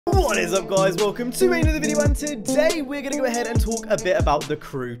What is up, guys? Welcome to another video, and today we're going to go ahead and talk a bit about The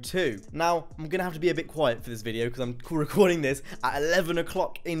Crew 2. Now, I'm going to have to be a bit quiet for this video because I'm recording this at 11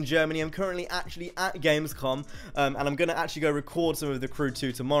 o'clock in Germany. I'm currently actually at Gamescom, and I'm going to actually go record some of The Crew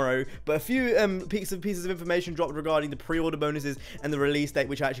 2 tomorrow. But a few pieces of information dropped regarding the pre-order bonuses and the release date,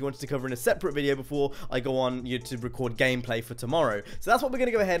 which I actually wanted to cover in a separate video before I go on to record gameplay for tomorrow. So that's what we're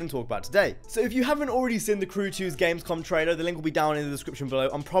going to go ahead and talk about today. So if you haven't already seen The Crew 2's Gamescom trailer, the link will be down in the description below.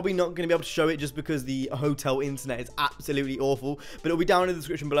 I'm probably not going to be able to show it just because the hotel internet is absolutely awful, but it'll be down in the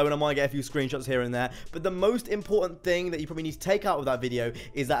description below, and I might get a few screenshots here and there. But the most important thing that you probably need to take out of that video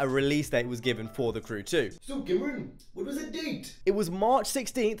is that a release date was given for The Crew 2. So Cameron, what was the date? It was March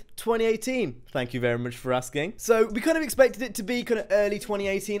 16th, 2018. Thank you very much for asking. So we kind of expected it to be kind of early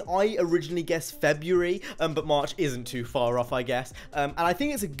 2018. I originally guessed February, but March isn't too far off, I guess. And I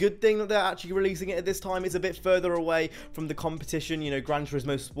think it's a good thing that they're actually releasing it at this time. It's a bit further away from the competition, you know, Gran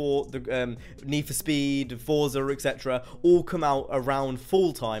Turismo Sport, the Need for Speed, Forza, etc. all come out around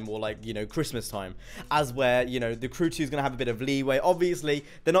fall time, or like, you know, Christmas time, as where, you know, The Crew 2 is going to have a bit of leeway. Obviously,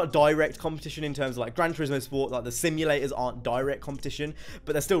 they're not direct competition in terms of like Gran Turismo Sport, like the simulators aren't direct competition,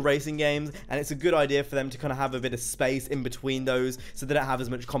 but they're still racing games, and it's a good idea for them to kind of have a bit of space in between those so they don't have as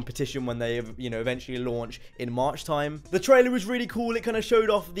much competition when they, you know, eventually launch in March time. The trailer was really cool. It kind of showed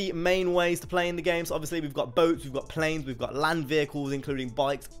off the main ways to play in the game. So obviously we've got boats, we've got planes, we've got land vehicles, including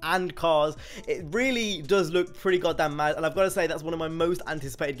bikes and cars. It really does look pretty goddamn mad, and I've got to say that's one of my most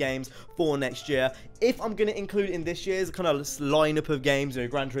anticipated games for next year. If I'm going to include in this year's kind of lineup of games, you know,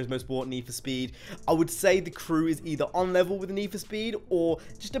 Gran Turismo Sport, Need for Speed, I would say The Crew is either on level with Need for Speed or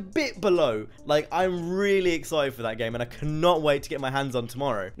just a bit below. Like, I'm really excited for that game, and I cannot wait to get my hands on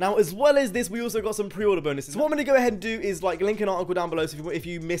tomorrow. Now, as well as this, we also got some pre-order bonuses. So what I'm going to go ahead and do is like link an article down below, so if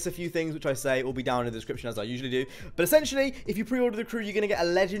you miss a few things which I say, it will be down in the description as I usually do. But essentially, if you pre-order The Crew, you're going to get a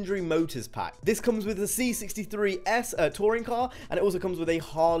legendary motors pack. This comes with the C63S touring car, and it also comes with a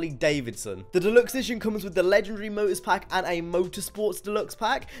Harley Davidson. The deluxe edition comes with the legendary motors pack and a motorsports deluxe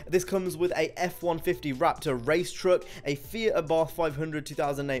pack. This comes with a F-150 Raptor race truck, a Fiat Abarth 500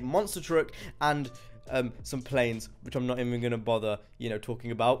 2008 monster truck, and some planes, which I'm not even going to bother, you know,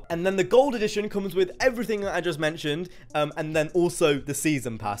 talking about. And then the gold edition comes with everything that I just mentioned, and then also the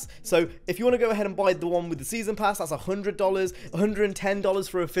season pass. So if you want to go ahead and buy the one with the season pass, that's $100, $110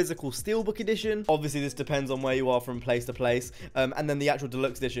 for a physical steelbook edition. Obviously, this depends on where you are from place to place. And then the actual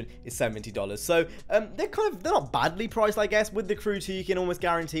deluxe edition is $70. So they're not badly priced, I guess. With The Crew 2, you can almost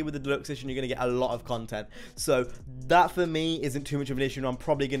guarantee with the deluxe edition you're going to get a lot of content. So that for me isn't too much of an issue. I'm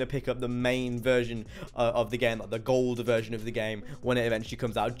probably going to pick up the main version of the game, like the gold version of the game, when it eventually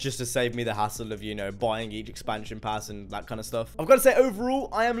comes out, just to save me the hassle of, you know, buying each expansion pass and that kind of stuff. I've got to say, overall,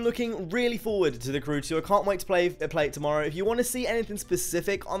 I am looking really forward to The Crew 2. I can't wait to play it tomorrow. If you want to see anything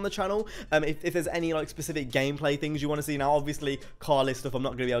specific on the channel, if there's any like specific gameplay things you want to see, now obviously car list stuff I'm not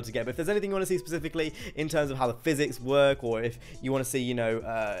going to be able to get, but if there's anything you want to see specifically in terms of how the physics work, or if you want to see, you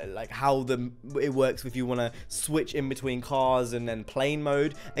know, like how it works if you want to switch in between cars and then plane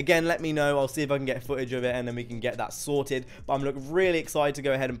mode, again, let me know. I'll see if I can get footage of it, and then we can get that sorted. But I'm really excited to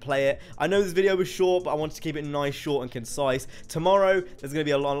go ahead and play it. I know this video was short, but I wanted to keep it nice, short, and concise. Tomorrow there's going to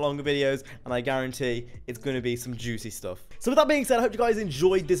be a lot longer videos, and I guarantee it's going to be some juicy stuff. So with that being said, I hope you guys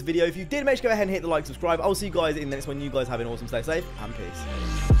enjoyed this video. If you did, make sure to go ahead and hit the like, subscribe. I'll see you guys in the next one. You guys have an awesome stay safe, and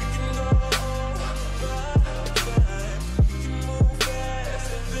peace.